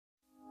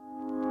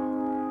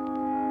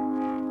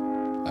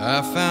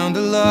I found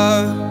a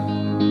love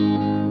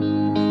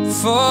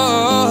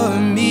for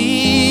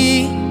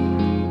me.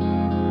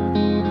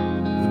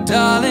 Well,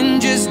 darling,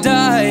 just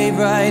dive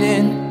right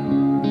in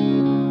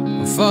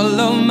and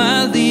follow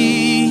my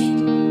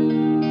lead.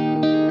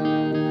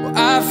 Well,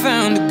 I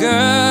found a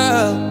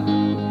girl,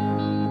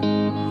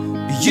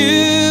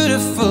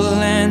 beautiful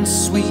and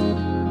sweet.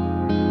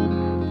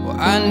 Well,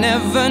 I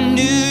never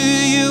knew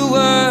you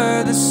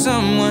were the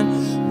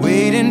someone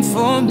waiting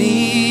for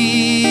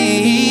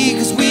me.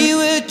 'Cause we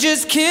were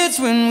just kids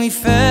when we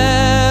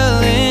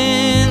fell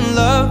in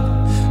love,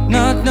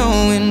 not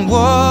knowing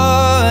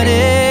what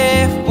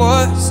it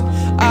was.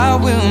 I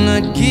will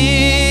not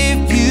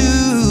give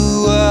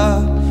you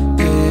up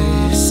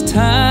this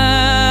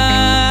time.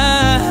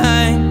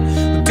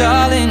 But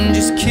darling,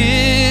 just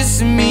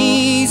kiss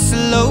me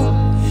slow.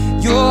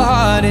 Your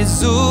heart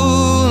is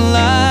all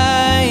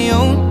I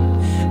own,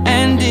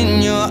 and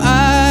in your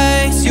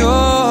eyes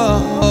you're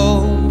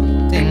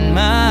holding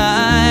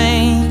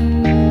mine.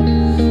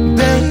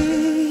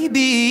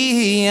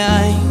 Baby,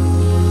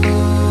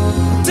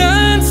 I'm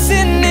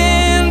dancing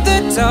in the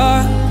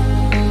dark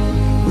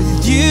with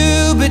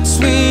you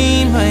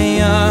between my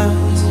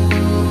arms,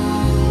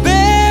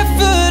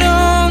 barefoot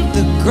on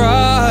the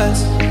grass.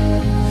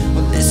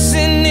 We're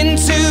listening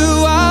to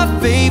our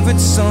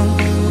favorite song.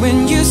 When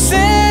you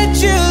said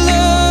you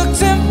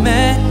looked a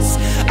mess,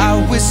 I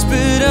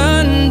whispered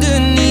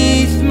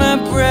underneath my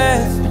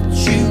breath, but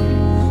you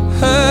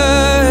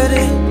heard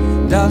it.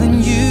 Darling,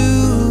 you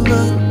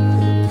look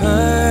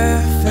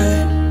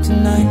perfect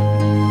tonight.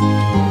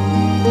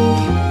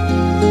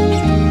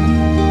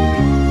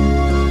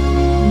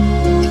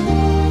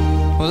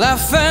 Well, I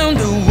found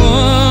a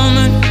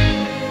woman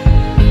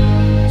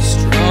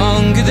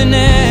stronger than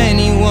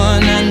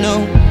anyone I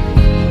know.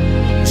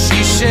 She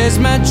shares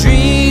my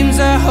dreams.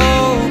 I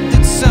hope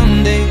that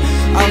someday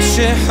I'll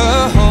share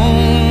her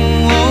home.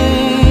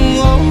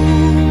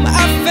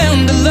 I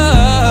found a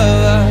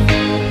love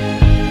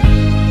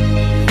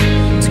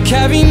to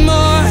carry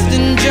more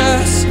than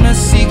just my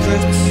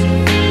secrets,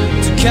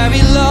 to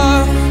carry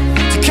love,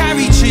 to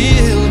carry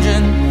children.